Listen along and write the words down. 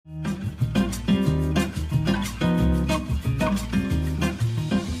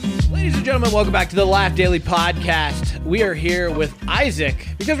gentlemen, welcome back to the Laugh Daily Podcast. We are here with Isaac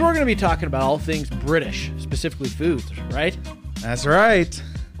because we're going to be talking about all things British, specifically foods, right? That's right.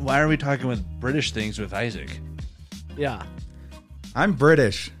 Why are we talking with British things with Isaac? Yeah. I'm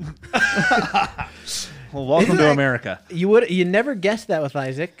British. Well, welcome to America. You never guessed that with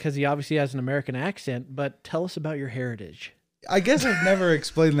Isaac because he obviously has an American accent, but tell us about your heritage. I guess I've never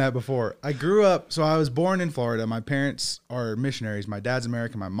explained that before. I grew up, so I was born in Florida. My parents are missionaries. My dad's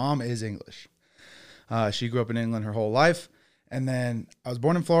American. My mom is English. She grew up in England her whole life. And then I was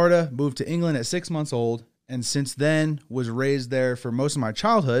born in Florida, moved to England at 6 months old, and since then was raised there for most of my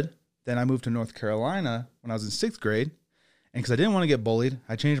childhood. Then I moved to North Carolina when I was in 6th grade. And because I didn't want to get bullied,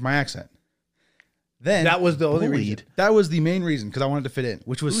 I changed my accent. Then That was the only reason. That was the main reason, because I wanted to fit in,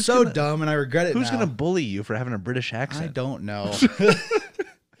 which was dumb, and I regret it now. Who's going to bully you for having a British I accent? don't know.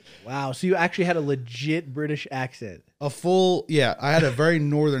 Wow, so you actually had a legit British accent. I had a very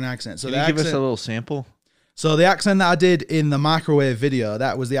northern accent. So Can you give us a little sample? So the accent that I did in the microwave video,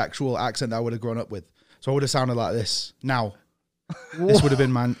 that was the actual accent that I would have grown up with. So I would have sounded like this. Now, this would have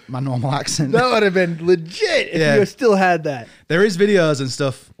been my normal accent. That would have been legit if you still had that. There is videos and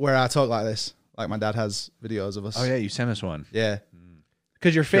stuff where I talk like this. Like my dad has videos of us. Oh, yeah, you sent us one. Yeah.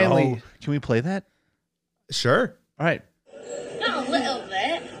 Because your family... Oh, can we play that? Sure. All right. Not a little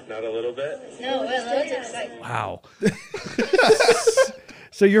bit. Not a little bit? No, we're loads excited. Wow.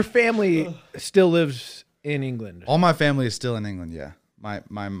 So your family still lives in England? All my family is still in England, yeah. On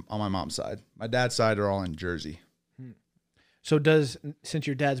my mom's side. My dad's side are all in Jersey. So since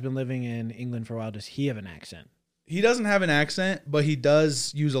your dad's been living in England for a while, does he have an accent? He doesn't have an accent, but he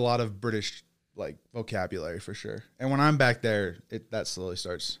does use a lot of British vocabulary for sure. And when I'm back there, that slowly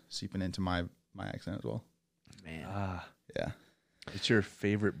starts seeping into my accent as well. Man. Yeah. It's your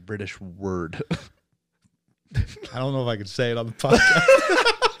favorite British word. I don't know if I could say it on the podcast.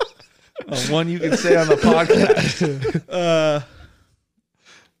 One you can say on the podcast.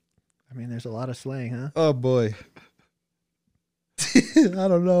 I mean, there's a lot of slang, huh? Oh, boy. I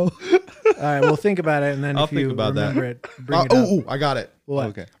don't know. All right, well, think about it, and then I'll if you think about remember that. it, bring it up. I got it. What?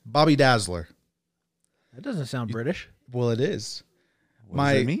 Okay. Bobby Dazzler. That doesn't sound British. Well, it is. What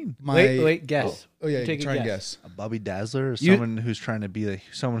does it mean? Wait, guess. Oh, yeah, Take a try and guess. guess. A Bobby Dazzler or someone who's trying to be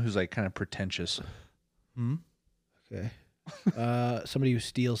someone who's kind of pretentious? Okay. Somebody who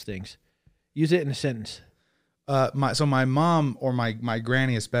steals things. Use it in a sentence. My mom or my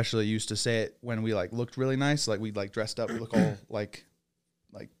granny especially used to say it when we looked really nice, we dressed up, we look all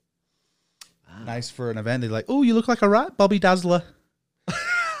nice for an event. They're like, "Oh, you look like a rat, Bobby Dazzler."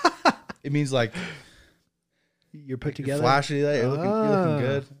 It means You're put together. flashy, you're looking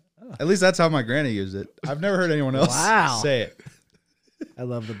good. At least that's how my granny used it. I've never heard anyone else say it. I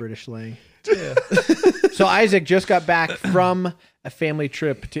love the British slang. Yeah. So Isaac just got back from a family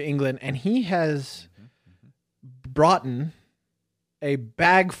trip to England, and he has brought in a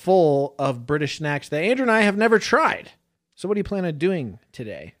bag full of British snacks that Andrew and I have never tried. So what do you plan on doing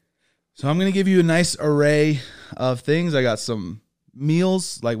today? So I'm going to give you a nice array of things. I got some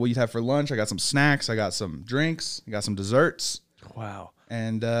meals, like what you'd have for lunch. I got some snacks. I got some drinks. I got some desserts. Wow.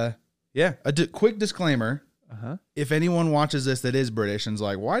 And quick disclaimer. If anyone watches this that is British and's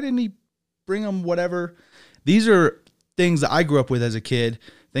like, why didn't he bring them whatever? These are things that I grew up with as a kid,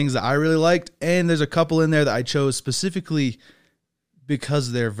 things that I really liked. And there's a couple in there that I chose specifically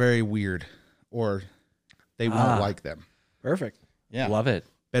because they're very weird or they won't like them. Perfect. Yeah. Love it.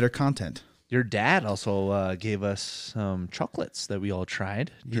 Better content. Your dad also gave us some chocolates that we all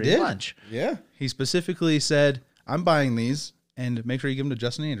tried during did? lunch. Yeah. He specifically said, I'm buying these and make sure you give them to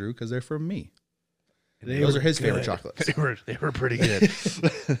Justin and Andrew because they're from me. Those are his favorite chocolates. They were pretty good.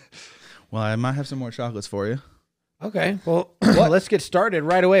 Well, I might have some more chocolates for you. Okay. Well, let's get started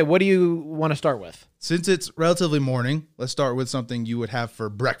right away. What do you want to start with? Since it's relatively morning, let's start with something you would have for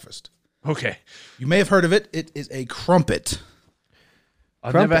breakfast. Okay. You may have heard of it. It is a crumpet.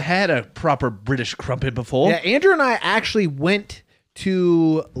 I've never had a proper British crumpet before. Yeah, Andrew and I actually went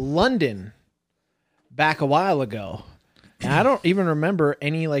to London back a while ago. And I don't even remember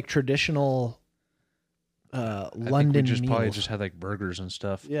any traditional London meals. Probably just had burgers and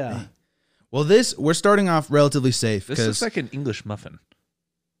stuff. Yeah. Well, we're starting off relatively safe. This looks like an English muffin.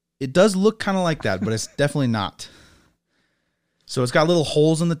 It does look kind of like that, but it's definitely not. So it's got little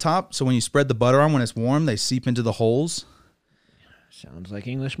holes in the top. So when you spread the butter on, when it's warm, they seep into the holes. Sounds like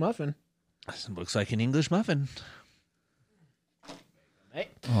English muffin. This looks like an English muffin. Hey.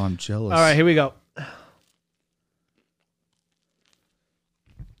 Oh, I'm jealous. All right, here we go.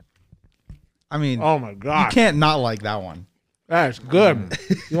 I mean, Oh my you god, can't not like that one. that's good.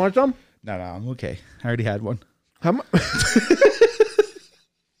 You want some? No, I'm okay. I already had one. How much?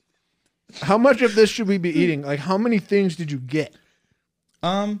 How much of this should we be eating? Like, how many things did you get?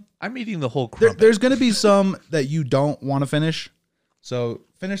 I'm eating the whole crumpet. There's going to be some that you don't want to finish. So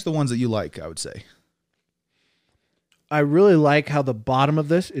finish the ones that you like, I would say. I really like how the bottom of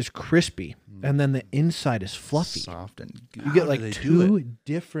this is crispy and then the inside is fluffy. Soft and good. You get How like do they do two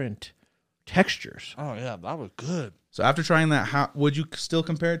different textures. Oh yeah, that was good. So after trying that, how would you still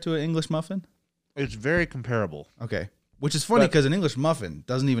compare it to an English muffin? It's very comparable. Okay. Which is funny But- because an English muffin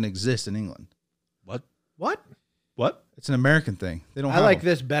doesn't even exist in England. What? What? What? It's an American thing. They don't I have like them.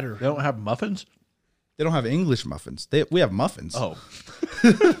 this better. They don't have muffins? They don't have English muffins. We have muffins. Oh,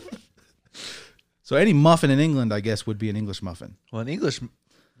 So any muffin in England, I guess, would be an English muffin. well, an English.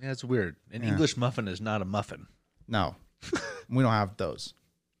 Yeah, it's weird. An Yeah. English muffin is not a muffin. No. We don't have those.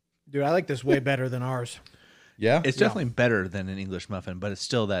 Dude, I like this way better than ours. Yeah? It's definitely better than an English muffin, but it's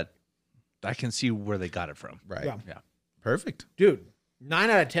still that. I can see where they got it from. right. Yeah. Yeah. Perfect. Dude, 9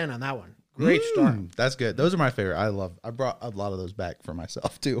 out of 10 on that one. Great start. That's good. Those are my favorite. I brought a lot of those back for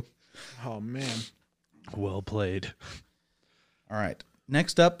myself too. Oh, man. Well played. All right.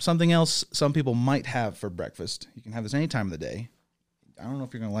 Next up, something else some people might have for breakfast. You can have this any time of the day. I don't know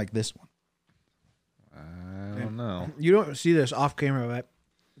if you're going to like this one. I don't know. You don't see this off camera, but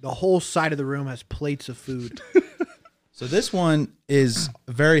the whole side of the room has plates of food. So this one is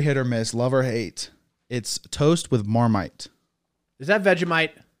very hit or miss, love or hate. It's toast with Marmite. Is that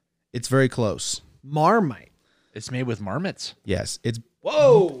Vegemite? It's very close. Marmite. It's made with marmots. Yes, it's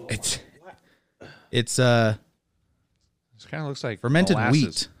Whoa. it's This kind of looks like fermented molasses.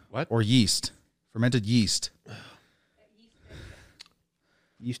 wheat. What? Or yeast. Fermented yeast.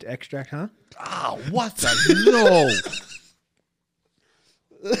 Yeast extract, huh? Ah, what the no?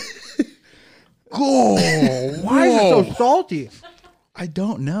 Oh, Why is it so salty? I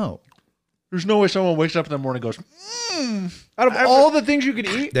don't know. There's no way someone wakes up in the morning and goes, Out of all the things you could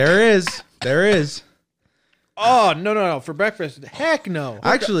eat? There is. There is. Oh, no. For breakfast, heck no.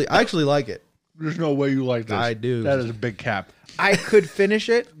 I actually like it. there's no way you like this. I do. That is a big cap. I could finish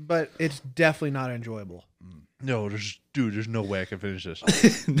it, but it's definitely not enjoyable. No, there's no way I can finish this.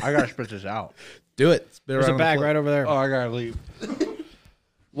 I gotta spit this out. Do it. Spit There's around a the bag plate. right over there. Oh, I gotta leave.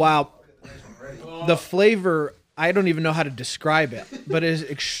 Wow. The flavor, I don't even know how to describe it, but it is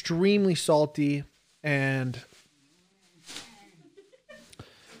extremely salty and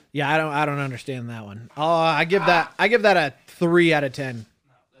yeah, I don't understand that one. Oh, I give that a 3 out of 10.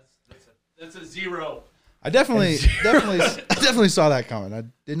 That's a 0. I definitely saw that coming. I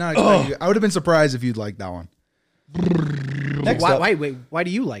did not expect you. I would have been surprised if you'd like that one. Next up, Why do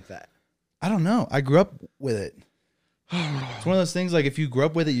you like that? I don't know. I grew up with it. It's one of those things like if you grew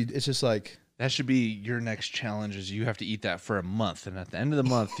up with it, it's just like That should be your next challenge is you have to eat that for a month. And at the end of the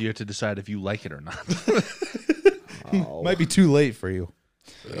month, you have to decide if you like it or not. might be too late for you.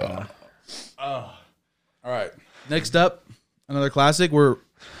 All right. Next up, another classic. We're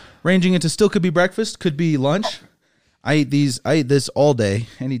ranging into still could be breakfast, could be lunch. I eat this all day,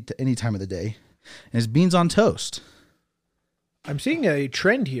 any time of the day. And it's beans on toast. I'm seeing a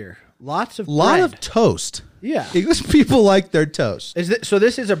trend here. Lots of Lot bread. of toast. Yeah. English people like their toast. So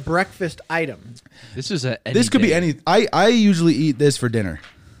this is a breakfast item. This is This could be any. I usually eat this for dinner.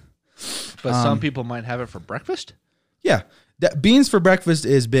 But some people might have it for breakfast. Yeah. Beans for breakfast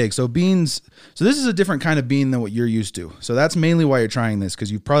is big. So beans. So this is a different kind of bean than what you're used to. So that's mainly why you're trying this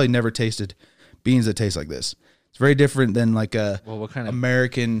because you've probably never tasted beans that taste like this. It's very different than like a What kind of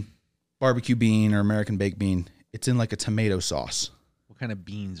American barbecue bean or American baked bean. It's in like a tomato sauce. what kind of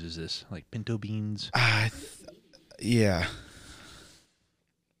beans is this? Like pinto beans? Yeah.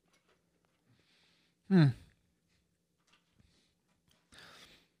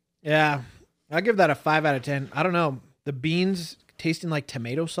 Yeah. I give that a 5 out of 10. I don't know. The beans tasting like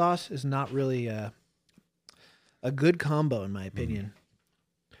tomato sauce is not really a good combo in my opinion.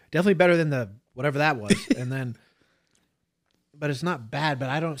 Definitely better than the whatever that was. And then but it's not bad, but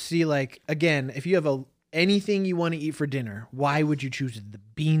I don't see like again, if you have anything you want to eat for dinner, why would you choose the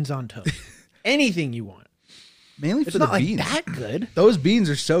beans on toast? Anything you want. Mainly It's for not the like beans. that good. Those beans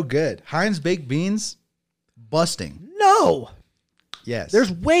are so good. Heinz baked beans, busting. No. Yes.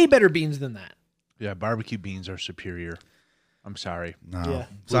 There's way better beans than that. Yeah, barbecue beans are superior. I'm sorry. no. Yeah.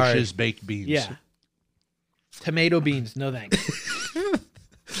 Sorry. Bush's baked beans. Yeah. Tomato beans, no thanks.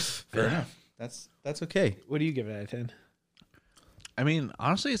 Fair enough. That's okay. What do you give it out of 10? I mean,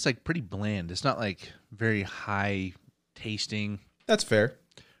 honestly, it's like pretty bland. It's not like very high tasting. That's fair.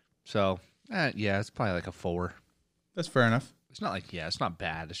 So, yeah, it's probably like a 4. That's fair enough. It's not like, it's not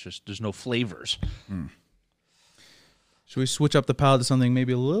bad. It's just there's no flavors. Should we switch up the palate to something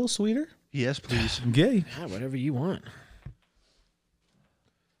maybe a little sweeter? Yes, please. Okay. Yeah, whatever you want.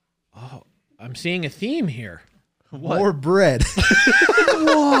 Oh, I'm seeing a theme here. More bread.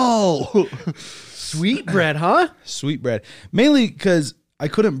 Whoa. Sweet bread, huh? Sweet bread. Mainly because I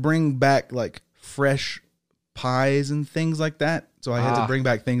couldn't bring back like fresh pies and things like that. So I had to bring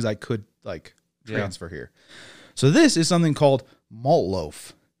back things I could like transfer here. So this is something called malt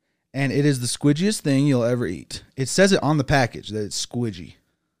loaf. And it is the squidgiest thing you'll ever eat. It says it on the package that it's squidgy.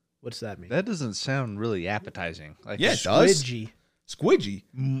 What's that mean? That doesn't sound really appetizing. Like Yeah, it does. Squidgy. Squidgy.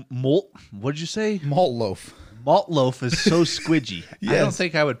 Malt. What'd you say? Malt loaf. Malt loaf is so squidgy. I don't Yes.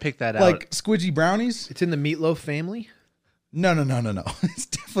 think I would pick that out. Like squidgy brownies? It's in the meatloaf family. No. It's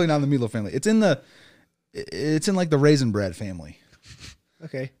definitely not in the meatloaf family. It's in like the raisin bread family.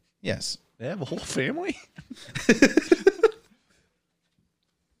 Okay. Yes. They have a whole family?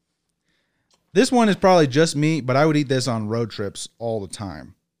 This one is probably just me, but I would eat this on road trips all the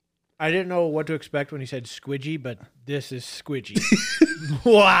time. I didn't know what to expect when he said squidgy, but this is squidgy.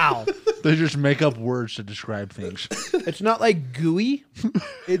 Wow. They just make up words to describe things. It's not like gooey,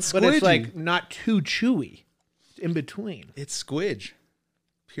 It's but it's like not too chewy. It's in between. it's squidge.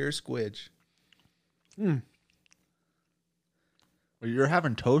 Pure squidge. You're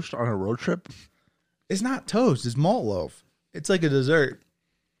having toast on a road trip? It's not toast, it's malt loaf. It's like a dessert.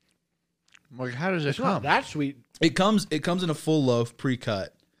 Like, how does it It's come? not that sweet. It comes in a full loaf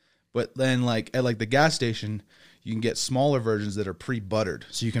pre-cut. But then like at like the gas station, you can get smaller versions that are pre-buttered.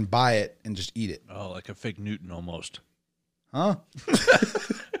 So you can buy it and just eat it. Oh, like a fig Newton almost. Huh?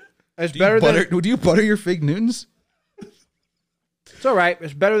 It's better Do you butter your fig Newtons? It's all right.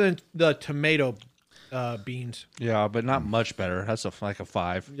 It's better than the tomato beans. Yeah, but not much better. That's like a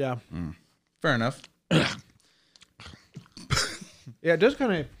 5. Yeah. Fair enough. Yeah, it does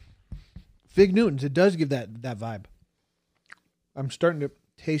kind of fig Newtons. It does give that vibe. I'm starting to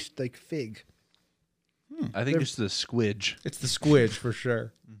taste like fig. I think it's the squidge. It's the squidge for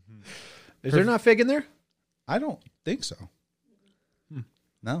sure. Is there not fig in there? I don't think so.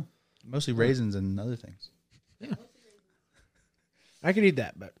 No. Mostly raisins and other things. I could eat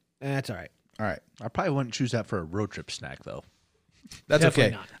that, but that's all right. All right. I probably wouldn't choose that for a road trip snack, though. That's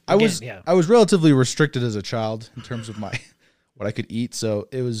Definitely okay. not. I was relatively restricted as a child in terms of my what I could eat, so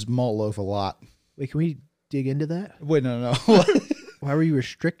it was malt loaf a lot. Wait, can we dig into that? Wait, no. Why were you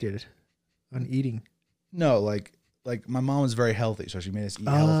restricted on eating? No, like my mom was very healthy, so she made us eat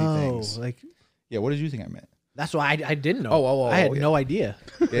healthy things. like Yeah, what did you think I meant? that's why I didn't know. Oh, I had yeah. no idea.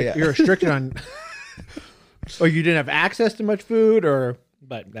 Yeah. You're restricted on, or you didn't have access to much food,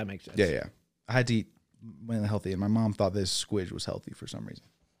 but that makes sense. Yeah. I had to eat mainly healthy, and my mom thought this squidge was healthy for some reason.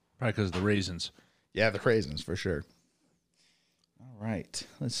 Probably because of the raisins. Yeah, the raisins for sure. All right,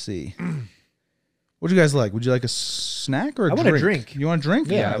 let's see. What do you guys like? Would you like a snack or a I drink? want a drink. You want a drink?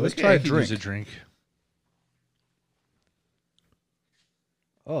 Yeah, let's I try a could drink. use a drink.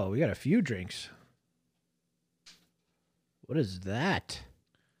 Oh, we got a few drinks. What is that?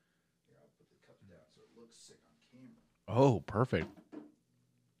 Oh, perfect.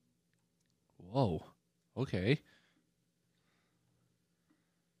 Whoa. Okay.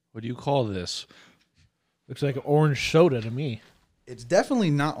 What do you call this? Looks like orange soda to me. It's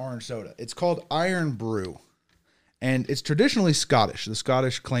definitely not orange soda. It's called Iron Brew, and it's traditionally Scottish. The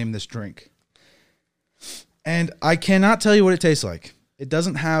Scottish claim this drink, and I cannot tell you what it tastes like. It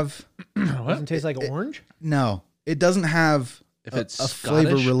doesn't have Doesn't taste like orange. no. It doesn't have If it's a flavor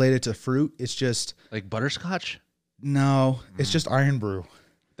Scottish? related to fruit. It's just Like butterscotch? no. It's just Iron Brew.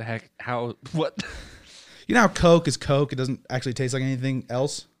 The heck? How? What? You know how Coke is Coke? It doesn't actually taste like anything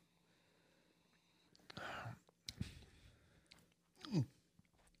else.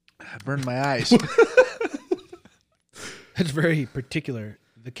 I burned my eyes. That's very particular.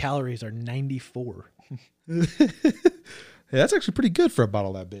 The calories are 94. Yeah, that's actually pretty good for a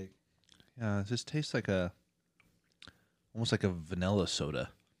bottle that big. Yeah, this tastes like almost like a vanilla soda.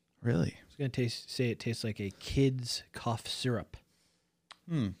 Really? It's gonna say it tastes like a kid's cough syrup.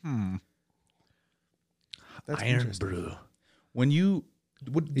 That's Iron interesting. Brew. Do you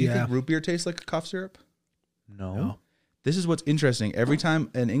Yeah. think root beer tastes like a cough syrup? No. This is what's interesting. Every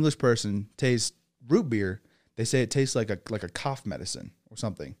time an English person tastes root beer, they say it tastes like a cough medicine or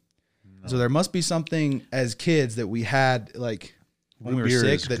something. No. So there must be something as kids that we had like when we Root were beer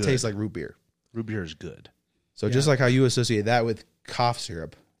sick is that good. tastes like root beer. Root beer is good. So just like how you associate that with cough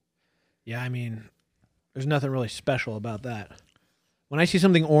syrup. Yeah, I mean, there's nothing really special about that. When I see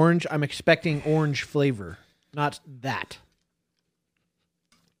something orange, I'm expecting orange flavor, not that.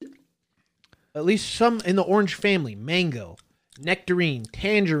 At least some in the orange family: mango, nectarine,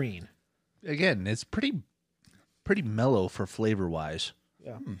 tangerine. Again, it's pretty mellow for flavor wise.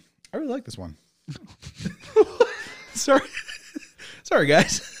 Yeah. I really like this one. Sorry,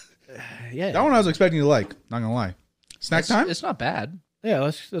 guys. Yeah. That one I was expecting you to like. Not gonna lie. Snack time. It's not bad. Yeah,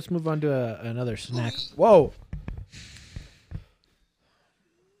 let's move on to another snack. Whoa.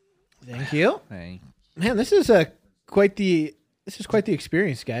 Thank you. Hey. Man, this is quite the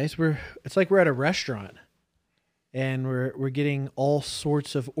experience, guys. It's like we're at a restaurant, and we're getting all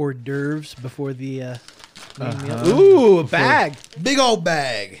sorts of hors d'oeuvres before the main meal. Ooh, a bag. Big old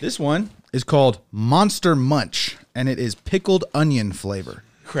bag. This one is called Monster Munch, and it is pickled onion flavor.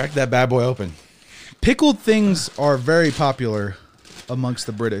 Crack that bad boy open. Pickled things are very popular amongst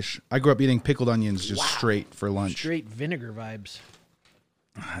the British. I grew up eating pickled onions just straight for lunch. Straight vinegar vibes.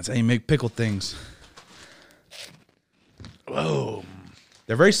 That's how you make pickled things. Whoa.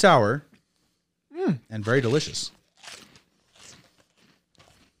 They're very sour and very delicious.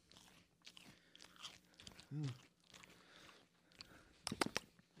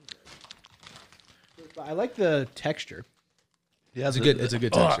 I like the texture. Yeah, It's a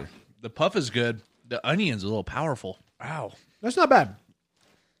good texture. The puff is good. The onion's a little powerful. Wow. That's not bad.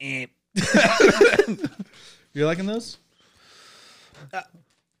 You're liking those?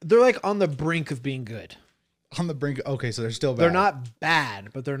 They're like on the brink of being good. On the brink. Okay, so they're still bad. They're not bad,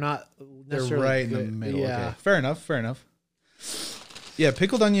 but they're not They're necessarily right in good. the middle. Yeah. Okay. Fair enough. Yeah,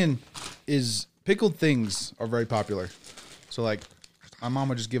 pickled things are very popular. So like my mom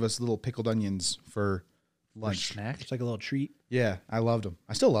would just give us little pickled onions for lunch. Snack. It's like a little treat. Yeah, I loved them.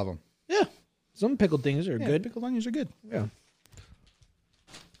 I still love them. Yeah. Some pickled things are Yeah, good. pickled onions are good. Yeah.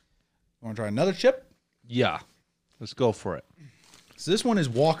 Want to try another chip? Yeah. Let's go for it. So this one is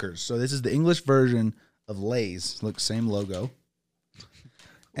Walker's. So this is the English version of Lay's. Look, same logo.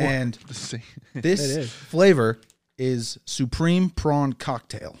 And It this is. flavor is Supreme Prawn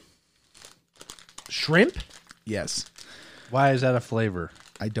Cocktail. Shrimp? Yes. Why is that a flavor?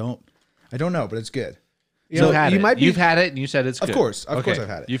 I don't know, but it's good. You know, had you it. might be. You've had it, and you said it's good. Of course Okay. I've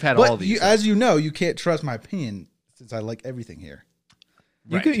had it. You've had But all these. as you know, you can't trust my opinion since I like everything here.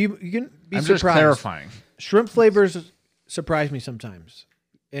 You Right. can you can be I'm surprised. just clarifying. Shrimp flavors surprise me sometimes.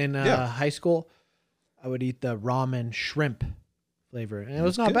 In Yeah. high school, I would eat the ramen shrimp flavor, and it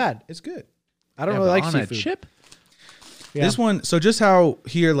was not Good. bad. It's good. I don't Yeah, really but like on seafood. a chip. Yeah. This one, so just how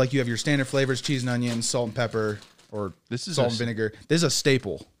here, like you have your standard flavors, cheese and onions, salt and pepper, or This is salt a- and vinegar. This is a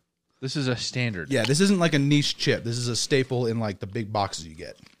staple. This is a standard. Yeah, this isn't like a niche chip. This is a staple in like the big boxes you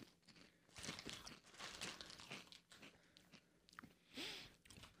get.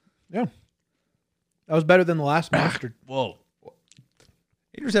 Yeah. That was better than the last mustard. Whoa.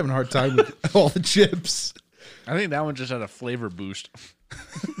 Andrew's having a hard time with all the chips. I think that one just had a flavor boost.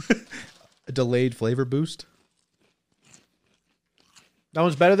 A delayed flavor boost. That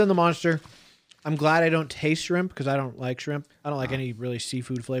one's better than the monster. I'm glad I don't taste shrimp because I don't like shrimp. I don't like any really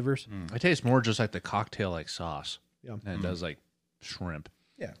seafood flavors. It tastes more just like the cocktail like sauce. Yeah. Than it does like shrimp,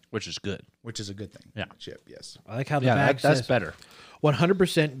 Yeah, which is good. which is a good thing. Yeah. Chip, yes. I like how the Yeah, bag that's says better.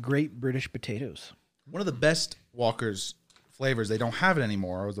 100% Great British potatoes. One of the best Walker's flavors. They don't have it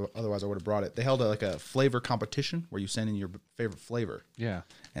anymore. Otherwise, I would have brought it. They held like a flavor competition where you send in your favorite flavor. Yeah.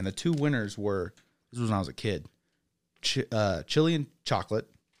 And the two winners were, this was when I was a kid, chili and chocolate,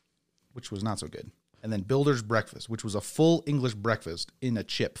 which was not so good. And then Builder's Breakfast, which was a full English breakfast in a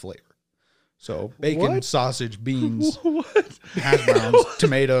chip flavor. So bacon, What? sausage, beans, hash browns,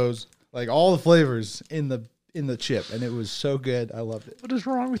 tomatoes, like all the flavors in the chip. And it was so good. I loved it. What is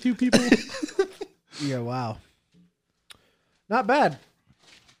wrong with you people? Yeah, wow. Not bad.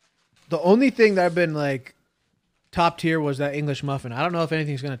 The only thing that I've been like top tier was that English muffin. I don't know if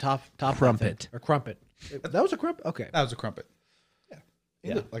anything's going to top Crumpet. that thing. Or crumpet. That was a crumpet? Okay. That was a crumpet. Yeah.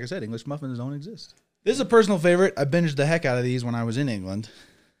 Yeah. Like I said, English muffins don't exist. This is a personal favorite. I binged the heck out of these when I was in England.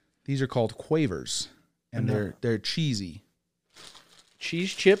 These are called Quavers, and they're cheesy.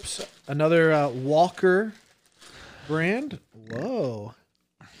 Cheese chips. Another Walker brand. Whoa.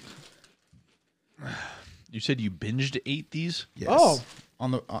 You said you ate these? Yes. Oh. On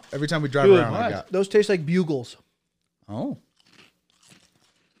the every time we drive Dude, around, I got. those taste like bugles. Oh,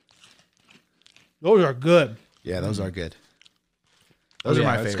 Those are good. yeah, those are good. Those are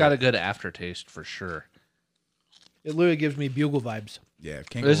my favorite. It's got a good aftertaste for sure. It literally gives me bugle vibes. Yeah,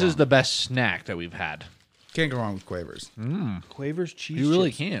 can't This go is wrong. the best snack that we've had. Can't go wrong with Quavers. Quavers cheese You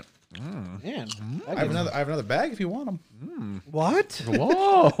really chips. can't. Man. I have another bag if you want them. What?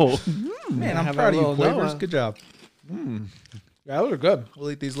 Whoa. Man, I'm have proud a of you, little Quavers. Noah. Good job. Yeah, those are good. We'll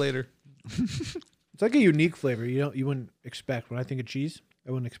eat these later. It's like a unique flavor. You wouldn't expect when I think of cheese.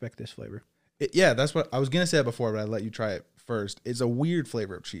 I wouldn't expect this flavor. Yeah, that's what I was gonna say it before, but I let you try it first. It's a weird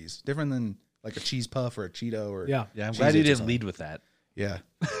flavor of cheese, different than like a cheese puff or a Cheeto or Yeah. Yeah, I'm Cheez-Its glad you or didn't something. lead with that. Yeah.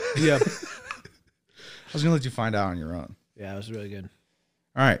 Yeah. I was gonna let you find out on your own. Yeah, it was really good.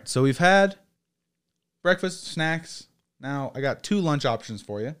 All right, so we've had breakfast, snacks. Now I got 2 lunch options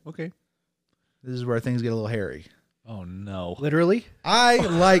for you. Okay. This is where things get a little hairy. Oh no. Literally? I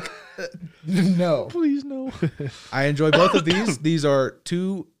like no. Please no. I enjoy both of these. These are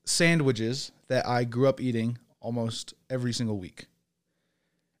 2 sandwiches that I grew up eating almost every single week.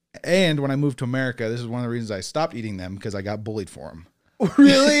 And when I moved to America, this is one of the reasons I stopped eating them because I got bullied for them.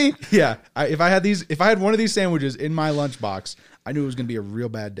 Really? Yeah. If I had one of these sandwiches in my lunchbox, I knew it was going to be a real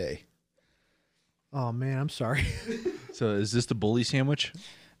bad day. Oh, man, I'm sorry. So is this the bully sandwich?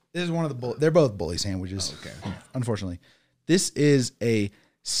 This is one of the they're both bully sandwiches. Oh, okay. Unfortunately. This is a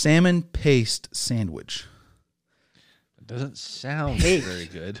salmon paste sandwich. It doesn't sound Paste. very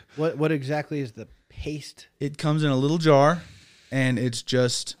good. What exactly is the paste? It comes in a little jar and it's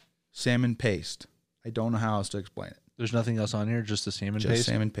just salmon paste. I don't know how else to explain it. There's nothing else on here, just the salmon Just paste.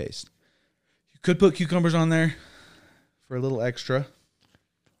 salmon paste. You could put cucumbers on there for a little extra.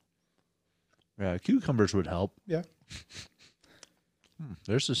 Yeah, cucumbers would help. Yeah.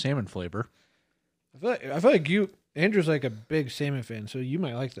 There's the salmon flavor. I feel like you, Andrew's like a big salmon fan, so you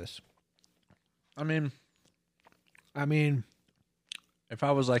might like this. I mean, If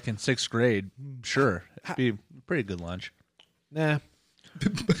I was like in 6th grade, sure, it'd be a pretty good lunch. nah,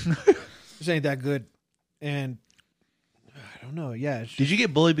 this ain't that good. And I don't know. Yeah, it's Did you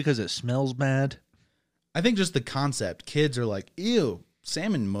get bullied because it smells bad? I think just the concept. Kids are like, ew,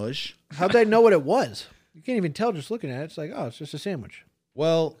 salmon mush. how'd they know what it was? You can't even tell just looking at it. It's like, oh, it's just a sandwich.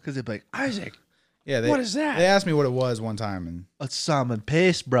 Well, Because they'd be like, Isaac, yeah. What is that? They asked me what it was one time, and it's salmon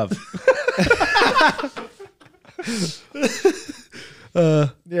paste, bruv.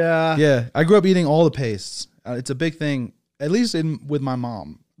 Yeah. yeah, I grew up eating all the pastes. It's a big thing, at least with my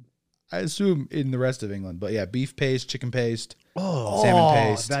mom. I assume in the rest of England, but yeah, beef paste, chicken paste, salmon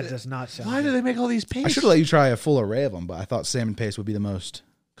paste. That does not sound. Why do they make all these pastes? I should have let you try a full array of them, but I thought salmon paste would be the most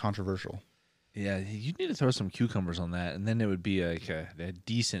controversial. Yeah, you need to throw some cucumbers on that, and then it would be like a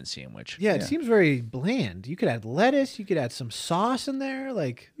decent sandwich. Yeah, it seems very bland. You could add lettuce. You could add some sauce in there.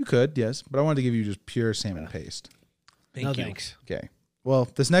 Like, You could, yes, but I wanted to give you just pure salmon paste. Thank no you. thanks. Okay. Well,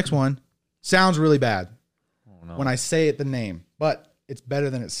 this next one sounds really bad Oh, no. when I say it the name, but it's better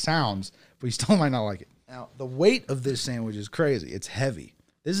than it sounds, but you still might not like it. Now, the weight of this sandwich is crazy. It's heavy.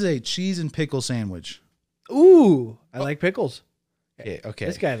 This is a cheese and pickle sandwich. Ooh, I like pickles. Okay.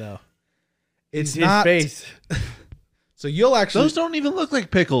 This guy though, It's his not. face. So you'll actually. Those don't even look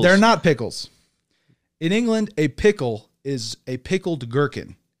like pickles. They're not pickles. In England, a pickle is a pickled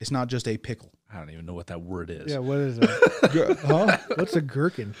gherkin. It's not just a pickle. I don't even know what that word is. Yeah, what is that? Huh? What's a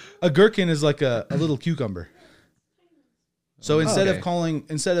gherkin? A gherkin is like a little cucumber. So instead okay.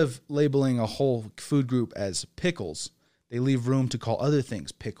 instead of labeling a whole food group as pickles, they leave room to call other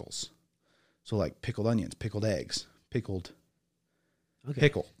things pickles. So like pickled onions, pickled eggs, pickled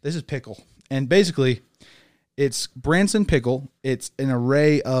pickle. This is pickle. And basically, it's Branson pickle. It's an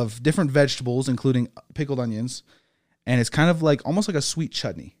array of different vegetables, including pickled onions. And it's kind of like almost like a sweet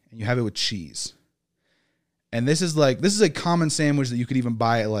chutney. And you have it with cheese. And this is a common sandwich that you could even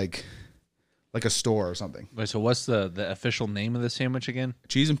buy at like a store or something. Wait, so what's the official name of the sandwich again?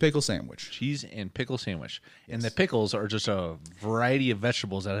 Cheese and pickle sandwich. Cheese and pickle sandwich. And the pickles are just a variety of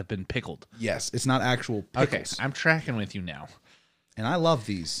vegetables that have been pickled. Yes, it's not actual pickles. Okay, I'm tracking with you now. And I love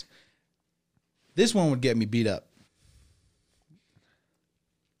these. This one would get me beat up.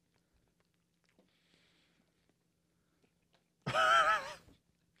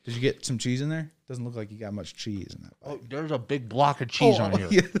 Did you get some cheese in there? Doesn't look like you got much cheese in that. Oh, there's a big block of cheese on here.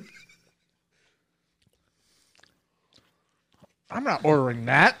 Yeah. I'm not ordering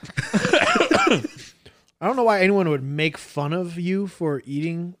that. I don't know why anyone would make fun of you for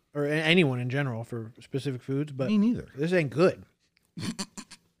eating, or anyone in general for specific foods, but Me neither. this ain't good.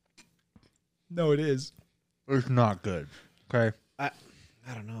 No, it is. It's not good. Okay. I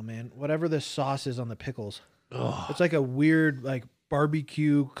don't know, man. Whatever this sauce is on the pickles, it's like a weird like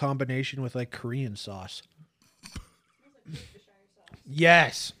barbecue combination with like Korean sauce.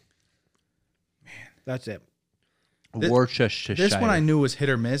 Yes, man, that's it. Worcestershire. This one I knew was hit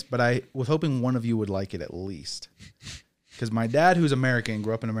or miss, but I was hoping one of you would like it at least. Because my dad, who's American,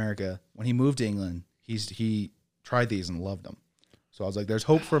 grew up in America. When he moved to England, he tried these and loved them. So I was like, there's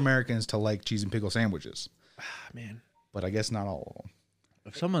hope for Americans to like cheese and pickle sandwiches. Man, But I guess not all of them.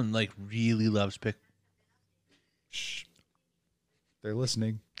 If someone like really loves Shh. They're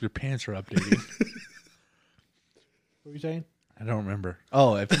listening. your pants are updating. what were you saying? I don't remember.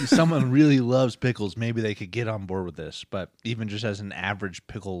 Oh, if someone really loves pickles, maybe they could get on board with this. But even just as an average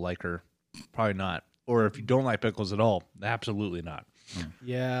pickle liker, probably not. Or if you don't like pickles at all, absolutely not.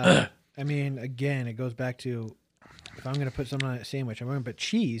 Yeah, I mean, again, it goes back to if I'm going to put something on a sandwich, I'm going to put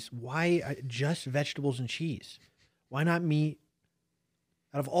cheese. Why just vegetables and cheese? Why not meat?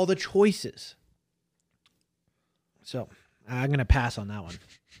 Out of all the choices. So I'm going to pass on that one.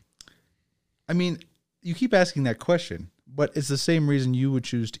 I mean, you keep asking that question, but it's the same reason you would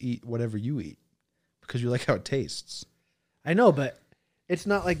choose to eat whatever you eat, because you like how it tastes. I know, but it's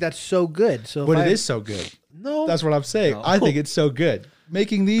not like that's so good. So, But it is so good. No, That's what I'm saying. No. I think it's so good.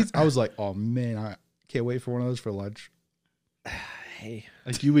 Making these, I was like, oh man, I can't wait for one of those for lunch. hey,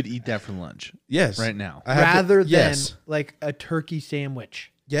 Like you would eat that for lunch Yes. right now. I have to- rather than yes. like a turkey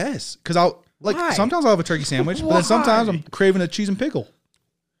sandwich. Yes. Because I'll, like, Why? sometimes I'll have a turkey sandwich, but then sometimes Why? I'm craving a cheese and pickle.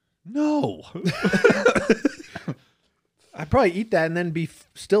 No. I'd probably eat that and then be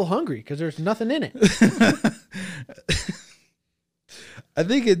still hungry because there's nothing in it. I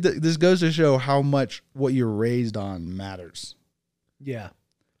think this goes to show how much what you're raised on matters. Yeah.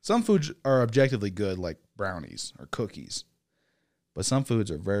 Some foods are objectively good, like brownies or cookies, but some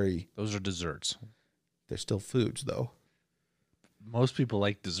foods are Those are desserts. they're still foods, though. Most people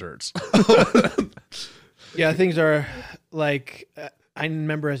like desserts. Yeah, things are like I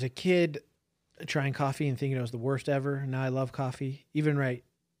remember as a kid trying coffee and thinking it was the worst ever. Now I love coffee. Even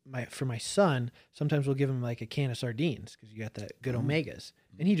for my son, sometimes we'll give him like a can of sardines because you got that good omegas,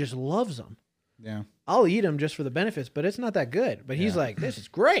 and he just loves them. Yeah. I'll eat them just for the benefits, but it's not that good. But he's like, "This is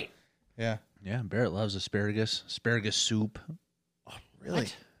great." Yeah. Yeah, Barrett loves asparagus soup. Really?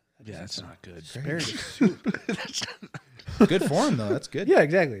 Yeah, that's not good. Asparagus soup. Good for him, though. That's good. Yeah,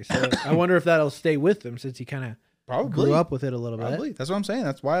 exactly. So I wonder if that'll stay with him since he kind of Probably. grew up with it a little bit. Probably. That's what I'm saying.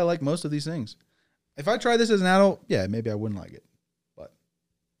 That's why I like most of these things. If I tried this as an adult, yeah, maybe I wouldn't like it. But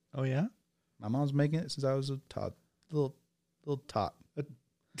Oh yeah? my mom's making it since I was a little tot.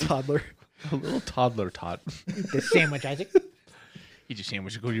 Toddler. A little toddler tot. Eat this sandwich, Isaac. Eat your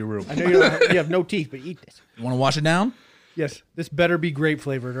sandwich, go to your room. I know you have no teeth, but eat this. You want to wash it down? Yes, this better be grape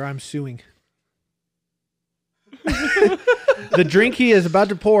flavored or I'm suing. The drink he is about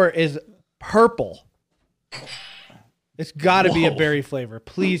to pour is purple. It's got to be a Whoa. berry flavor.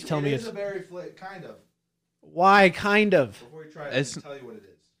 Please tell me it's a berry flavor, kind of. why kind of. Before you try it, It's- I'll tell you what it is.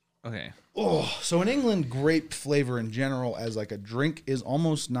 Okay. Oh, so in England, grape flavor in general as like a drink is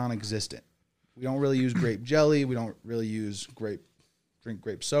almost non-existent. We don't really use grape jelly. We don't really use grape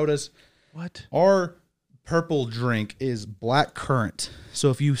sodas. What? Our purple drink is black currant. So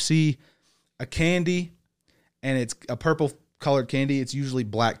if you see a candy and it's a purple colored candy, it's usually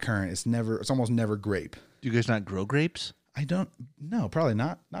black currant. It's almost never grape. Do you guys not grow grapes? No, probably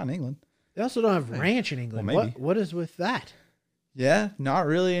not. Not in England. They also don't have ranch in England. Well, maybe. What is with that? Yeah, not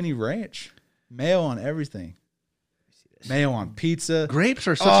really any ranch. Mayo on everything. Mayo on pizza. Grapes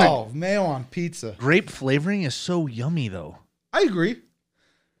are such Mayo on pizza. grape flavoring is so yummy though. I agree.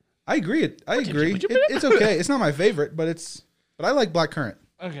 I agree. It's okay. It's not my favorite, but I like black currant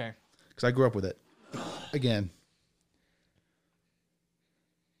Okay. because I grew up with it. Again.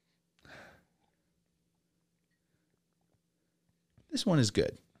 This one is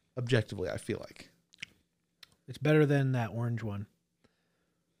good. Objectively, I feel like. It's better than that orange one.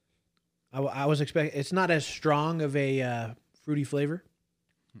 I was expecting. It's not as strong of a fruity flavor.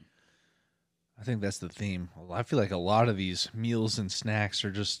 I think that's the theme. I feel like a lot of these meals and snacks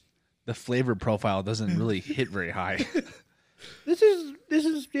are just the flavor profile doesn't really hit very high. This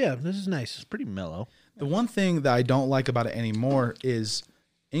is nice. It's pretty mellow. The one thing that I don't like about it anymore is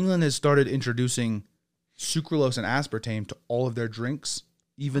England has started introducing sucralose and aspartame to all of their drinks,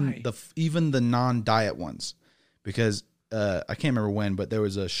 even the non-diet ones, because I can't remember when, but there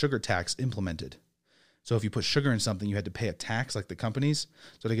was a sugar tax implemented. So if you put sugar in something, you had to pay a tax like the companies.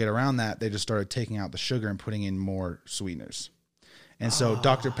 So to get around that, they just started taking out the sugar and putting in more sweeteners. And so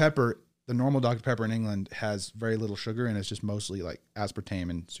Dr. Pepper, the normal Dr. Pepper in England has very little sugar, and it's just mostly like aspartame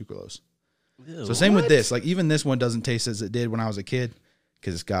and sucralose. Ew. So same with this. Like even this one doesn't taste as it did when I was a kid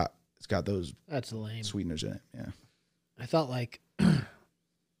because it's got those That's lame. sweeteners in it. Yeah. I thought like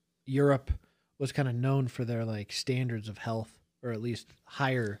Europe was kind of known for their like standards of health, or at least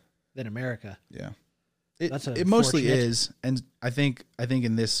higher than America. Yeah. That's It mostly unfortunate. is. And I think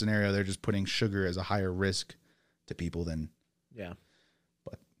in this scenario they're just putting sugar as a higher risk to people than Yeah.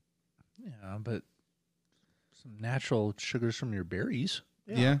 Yeah, but some natural sugars from your berries.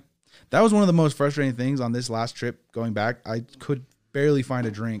 yeah. That was one of the most frustrating things on this last trip going back. I could barely find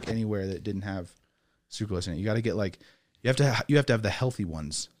a drink anywhere that didn't have sucralose in it. You got to get like you have to have the healthy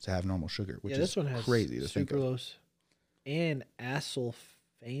ones to have normal sugar, which Yeah, is this one has crazy to think of. sucralose and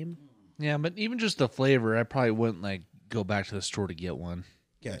asulfame. Yeah, but even just the flavor, I probably wouldn't like go back to the store to get one.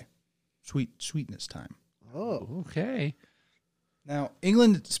 Okay. Sweetness time. Oh, Okay. Now,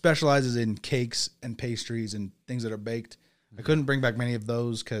 England specializes in cakes and pastries and things that are baked. I couldn't bring back many of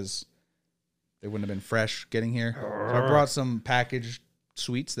those because they wouldn't have been fresh getting here. So I brought some packaged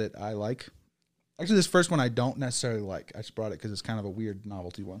sweets that I like. Actually, this first one I don't necessarily like. I just brought it because it's kind of a weird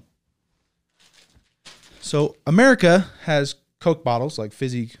novelty one. So America has Coke bottles, like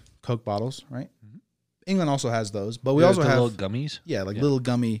fizzy Coke bottles, right? Mm-hmm. England also has those, but we also have little gummies. Yeah, like little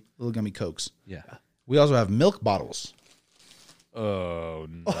gummy Cokes. Yeah. We also have milk bottles. Oh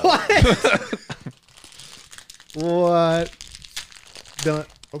no! What? Don't.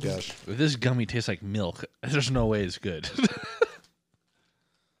 Oh gosh. If this gummy tastes like milk, there's no way it's good.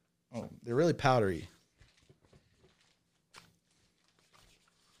 Oh, they're really powdery.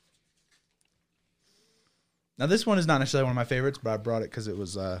 Now this one is not necessarily one of my favorites, but I brought it because it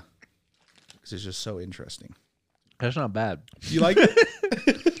was because it's just so interesting. That's not bad. You like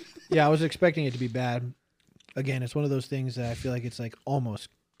it? Yeah, I was expecting it to be bad. Again, it's one of those things that I feel like it's like almost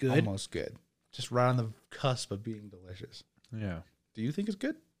good. Almost good. Just right on the cusp of being delicious. Yeah. Do you think it's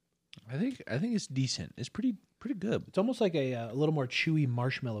good? I think it's decent. It's pretty good. It's almost like a little more chewy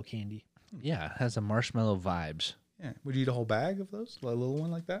marshmallow candy. Yeah, it has the marshmallow vibes. Yeah. Would you eat a whole bag of those? A little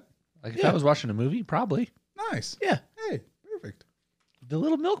one like that? Like if I was watching a movie, probably. Nice. Yeah. Hey, perfect. The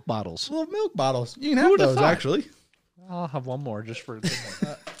little milk bottles. Little milk bottles. You can have those, actually. I'll have one more just for a good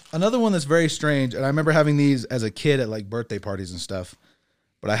one. Another one that's very strange, and I remember having these as a kid at like birthday parties and stuff,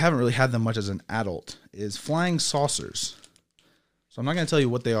 but I haven't really had them much as an adult, is flying saucers. So I'm not going to tell you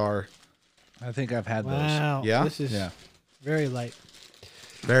what they are. I think I've had those. Wow. Yeah? This is very light.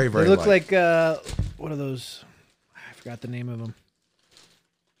 Very, very They look light. like, what are those? I forgot the name of them.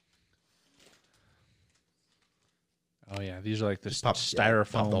 Oh yeah, these are like the Pop the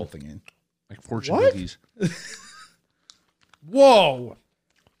whole styrofoam, thing in. like fortune What? cookies. Whoa.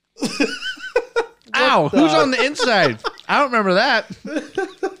 Ow! Who's on the inside? I don't remember that.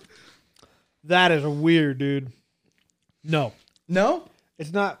 That is weird, dude. No. No?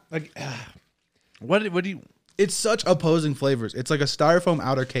 It's not like... What do you? It's such opposing flavors. It's like a styrofoam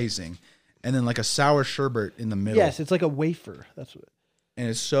outer casing and then like a sour sherbet in the middle. Yes, it's like a wafer. That's what... And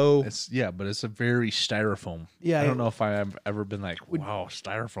it's so... But it's a very styrofoam. Yeah, I don't know if I've ever been like, wow,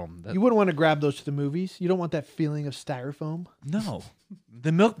 styrofoam. That, You wouldn't want to grab those to the movies. You don't want that feeling of styrofoam. no,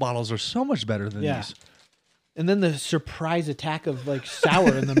 the milk bottles are so much better than Yeah. these. And then the surprise attack of like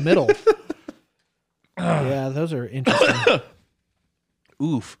sour in the middle. Yeah, those are interesting.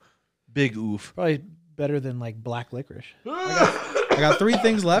 Oof, big oof. Probably better than like black licorice. I got 3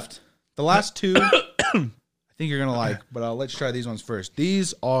 things left. The last 2, I think you're going to like, but I'll let you try these ones first.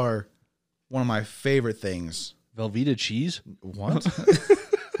 These are one of my favorite things. Velveeta cheese. What?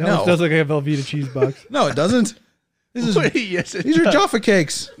 That does look like a Velveeta cheese box. No, it doesn't. This is Wait, yes, it These are does. Jaffa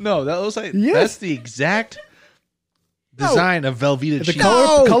cakes. No, that looks like Yes. that's the exact design of Velveeta The cheese.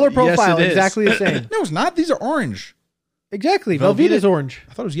 color Yes, profile it is. exactly the same. No, it's not. These are orange. Exactly. Velveeta- Velveeta's orange.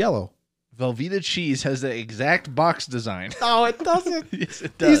 I thought it was yellow. Velveeta cheese has the exact box design. No, it doesn't. Yes,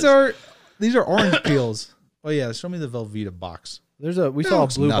 it does. These are orange peels. Oh yeah, show me the Velveeta box. We saw a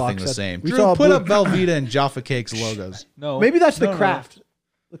It's blue nothing box. the same. We Drew, saw a put blue, up Velveeta and Jaffa Cakes logos. no. Maybe that's the No, no. craft.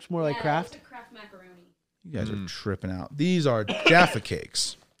 Looks more like craft. It's a Kraft macaroni. You guys are tripping out. These are Jaffa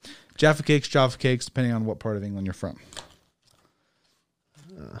Cakes. Jaffa Cakes, depending on what part of England you're from.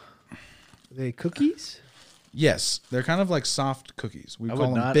 Are they cookies? Yes, they're kind of like soft cookies. We I call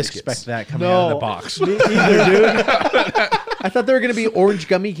would them not biscuits. expect that coming out of the No. box. Me either, dude. I thought they were going to be orange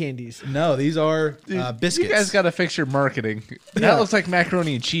gummy candies. No, these are biscuits. You guys got to fix your marketing. That looks like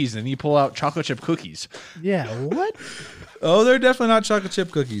macaroni and cheese, and you pull out chocolate chip cookies. Yeah, what? Oh, they're definitely not chocolate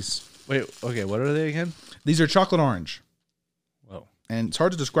chip cookies. Wait, okay, what are they again? These are chocolate orange, Whoa. and it's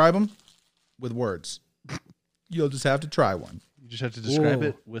hard to describe them with words. You'll just have to try one. You just have to describe Whoa.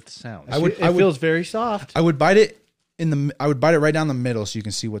 it with sounds. I It would- feels very soft. I would bite it I would bite it right down the middle so you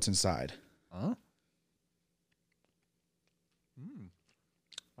can see what's inside. Huh?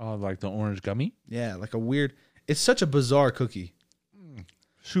 Oh, like the orange gummy? Yeah, like a weird. It's such a bizarre cookie,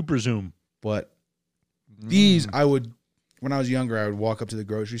 Super zoom. but these I would. When I was younger, I would walk up to the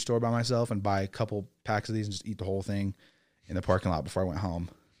grocery store by myself and buy a couple packs of these and just eat the whole thing in the parking lot before I went home.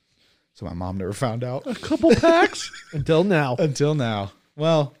 So my mom never found out. A couple packs? Until now. Until now.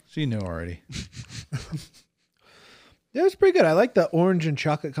 Well, she knew already. Yeah, it's pretty good. I like the orange and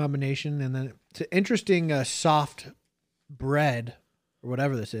chocolate combination. And then it's an interesting soft bread or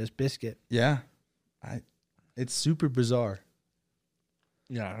whatever this is, biscuit. Yeah. It's super bizarre.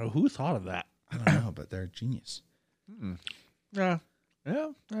 Yeah, who thought of that? I don't know, but they're genius. Yeah.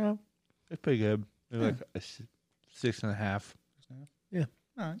 It's pretty good. They're like a 6.5.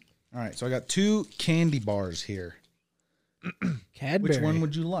 All right. So I got 2 candy bars here. Cadbury. Which one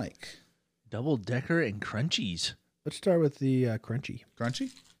would you like? Double decker and crunchies. Let's start with the crunchy.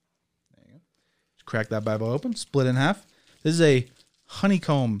 Crunchy? There you go. Just crack that bad boy open, split in half. This is a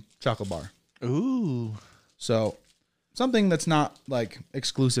honeycomb chocolate bar. Ooh. So something that's not like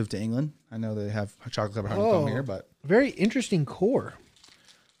exclusive to England. I know they have chocolate covered honeycomb here, but Very interesting core.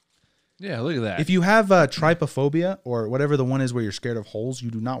 Yeah, look at that. if you have trypophobia or whatever the one is where you're scared of holes, you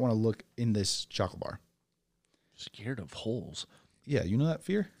do not want to look in this chocolate bar. Scared of holes. Yeah, you know that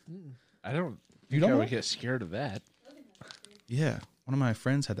fear? I don't You think don't I know? would get scared of that. Yeah. One of my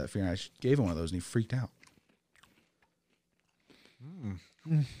friends had that fear, and I gave him one of those, and he freaked out.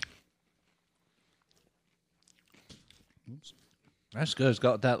 Oops. That's good. It's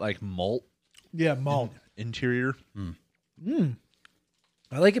got that like malt Yeah, malt. interior.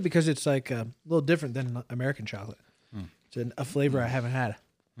 I like it because it's like a little different than American chocolate. It's a flavor I haven't had.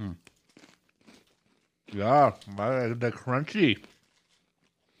 Yeah, the crunchy.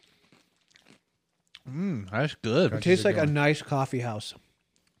 That's good. It tastes like a nice coffee house.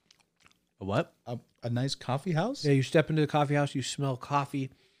 A what? A nice coffee house? Yeah, you step into the coffee house, you smell coffee,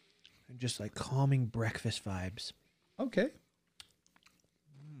 and just like calming breakfast vibes. Okay.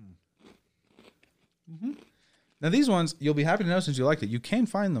 Now these ones, you'll be happy to know since you liked it, you can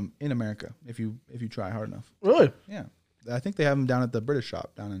find them in America if you try hard enough. Really? Yeah. I think they have them down at the British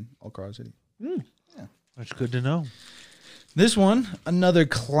shop down in Old Colorado City. That's good to know. This one, another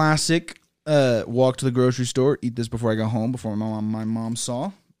classic walk to the grocery store, eat this before I go home, before my mom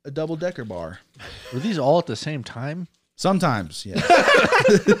saw. A double-decker bar. Were these all at the same time? Sometimes, yeah.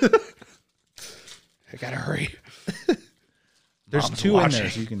 I gotta hurry. There's Mom's two watching. in there,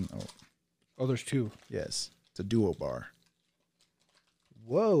 so you can... Oh, there's two. Yes. It's a duo bar.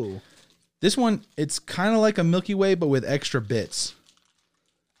 Whoa. This one, it's kind of like a Milky Way, but with extra bits.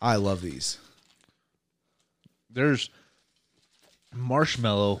 I love these. There's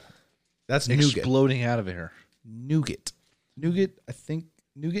marshmallow That's nougat. exploding out of here. Nougat. Nougat, I think,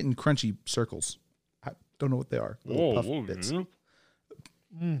 nougat and crunchy circles. I don't know what they are. Little puff bits.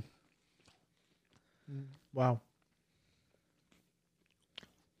 Wow.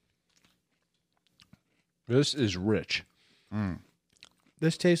 This is rich.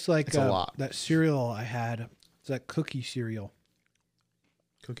 This tastes like It's a lot. that cereal I had. It's that cookie cereal.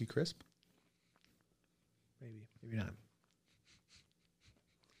 Cookie crisp? Maybe not.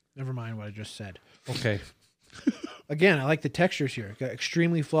 Never mind what I just said. Okay. Again, I like the textures here. Got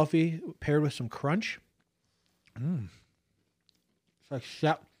extremely fluffy paired with some crunch. It's like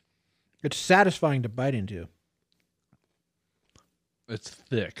it's satisfying to bite into. It's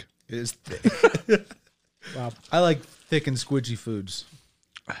thick. It is thick. Wow. I like thick and squidgy foods.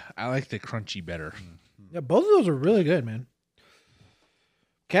 I like the crunchy better. Yeah, both of those are really good, man.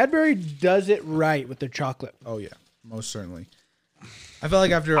 Cadbury does it right with their chocolate. Oh, yeah. Most certainly. I felt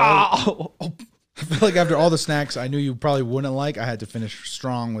like after all, I feel like after all the snacks I knew you probably wouldn't like, I had to finish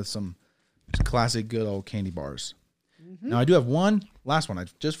strong with some classic good old candy bars. Now, I do have one last one I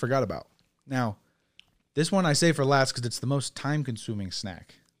just forgot about. Now, this one I say for last because it's the most time-consuming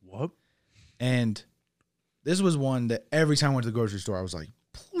snack. What? And this was one that every time I went to the grocery store, I was like,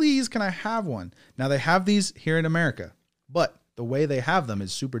 please, can I have one? Now, they have these here in America, but the way they have them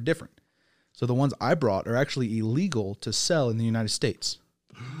is super different. So the ones I brought are actually illegal to sell in the United States.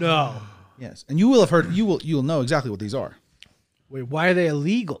 No. Yes. And you will have heard, you'll know exactly what these are. Wait, why are they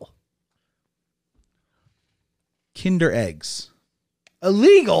illegal? Kinder eggs.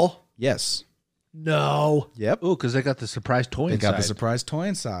 Illegal? Yes. No. Yep. Oh, because they got the surprise toy They inside. got the surprise toy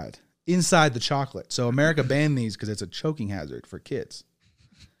inside the chocolate. So America banned these because it's a choking hazard for kids.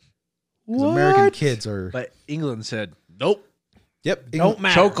 Because What? American kids are. But England said, nope. Yep. Don't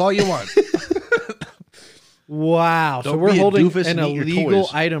matter. Choke all you want. Wow. So Don't we're be a holding doofus an and eat your illegal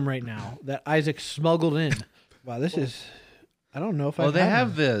toys. item right now that Isaac smuggled in. Wow, this is. I don't know if I. Well, they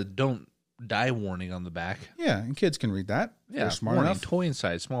have the don't die warning on the back. Yeah, and kids can read that. Yeah, They're smart warning, enough. toy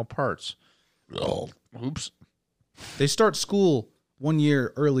inside, small parts. Oh, oops. They start school 1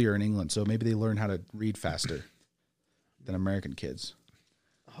 year earlier in England, so maybe they learn how to read faster than American kids.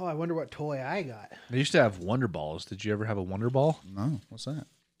 Oh, I wonder what toy I got. They used to have Wonder Balls. Did you ever have a Wonder Ball? No, what's that?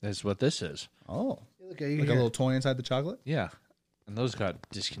 That's what this is. Oh, Look at like a little toy inside the chocolate? Yeah. And those got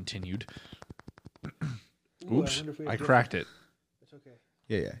discontinued. Ooh, Oops. wonder if we I have cracked it. It's okay.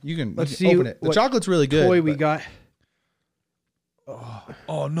 Yeah. You can, Let's you see can open it. The what chocolate's really good. Toy we but- got.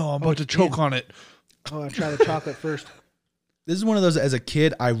 Oh, no, I'm about to choke on it. Oh, I'll try the chocolate first. This is one of those, as a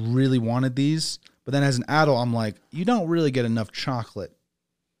kid, I really wanted these. But then as an adult, I'm like, you don't really get enough chocolate.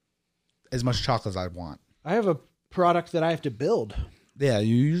 As much chocolate as I want. I have a product that I have to build. Yeah,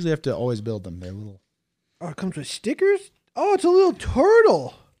 you usually have to always build them. They're little. Oh, it comes with stickers? Oh, it's a little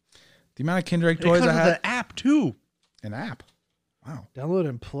turtle. The amount of Kinder Egg It toys comes I with had. an app too. An app. Wow. Download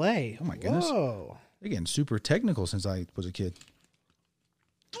and play. Oh, my goodness. Whoa. They're getting super technical since I was a kid.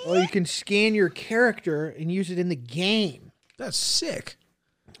 Oh, you can scan your character and use it in the game. That's sick.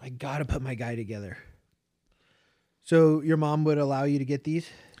 I gotta put my guy together. So your mom would allow you to get these?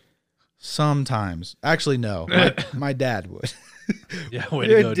 Sometimes. Actually, no. My dad would. Yeah, way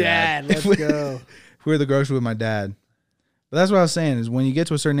Good to go, dad. If Let's we- go. If we were at the grocery with my dad. But that's what I was saying is when you get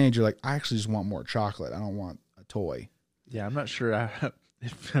to a certain age, you're like, I actually just want more chocolate. I don't want a toy. Yeah, I'm not sure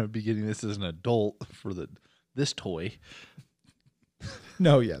if I'd be getting this as an adult for this toy.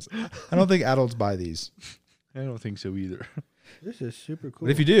 No, yes. I don't think adults buy these. I don't think so either. This is super cool.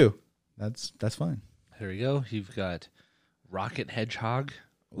 But if you do, that's fine. There we go. You've got Rocket Hedgehog.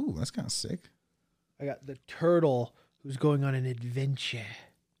 Ooh, that's kind of sick. I got the turtle who's going on an adventure.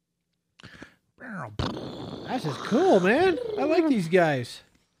 This is cool, man. I like these guys.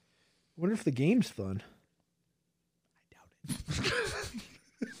 Wonder if the game's fun.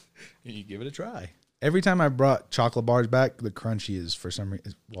 You give it a try. Every time I brought chocolate bars back, the crunchy is for some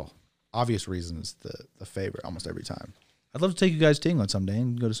reason, well, obvious reasons, the favorite almost every time. I'd love to take you guys to England someday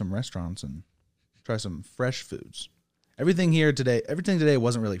and go to some restaurants and try some fresh foods. Everything today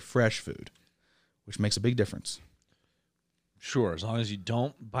wasn't really fresh food, which makes a big difference. Sure, as long as you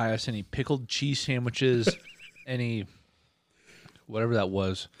don't buy us any pickled cheese sandwiches, any whatever that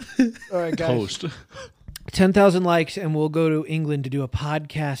was, All right, guys. toast. 10,000 likes, and we'll go to England to do a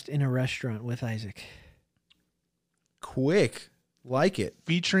podcast in a restaurant with Isaac. Quick. Like it.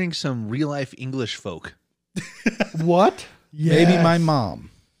 Featuring some real life English folk. What? Maybe my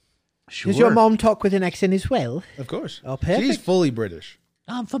mom. Sure. Does your mom talk with an accent as well? Of course. Oh, perfect. She's fully British.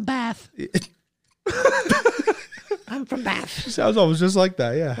 I'm from Bath. I'm from Bath. Sounds almost just like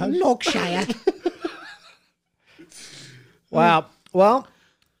that, yeah. Yorkshire. Wow. Well,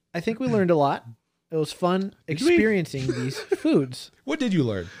 I think we learned a lot. It was fun experiencing these foods. What did you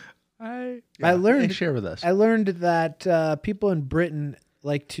learn? I learned. Share with us. I learned that people in Britain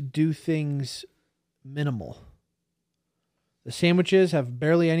like to do things minimal. The sandwiches have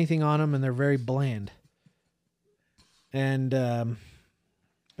barely anything on them, and they're very bland. And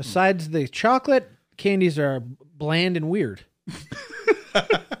besides the chocolate, candies are bland and weird.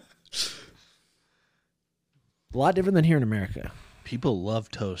 A lot different than here in America. People love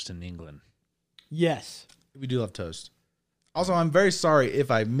toast in England. Yes. We do love toast. Also, I'm very sorry if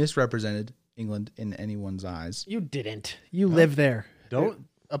I misrepresented England in anyone's eyes. You didn't. You live there. Don't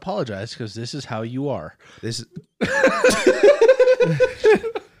apologize because this is how you are. This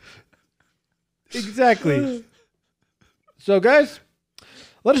Exactly. So, guys,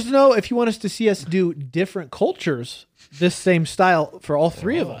 let us know if you want us to see us do different cultures, this same style for all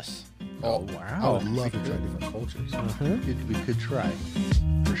three of us. Oh, I wow. would love to try different cultures. We could try.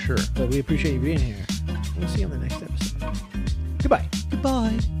 For sure. But we appreciate you being here. We'll see you on the next episode. Goodbye.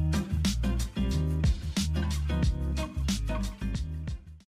 Goodbye.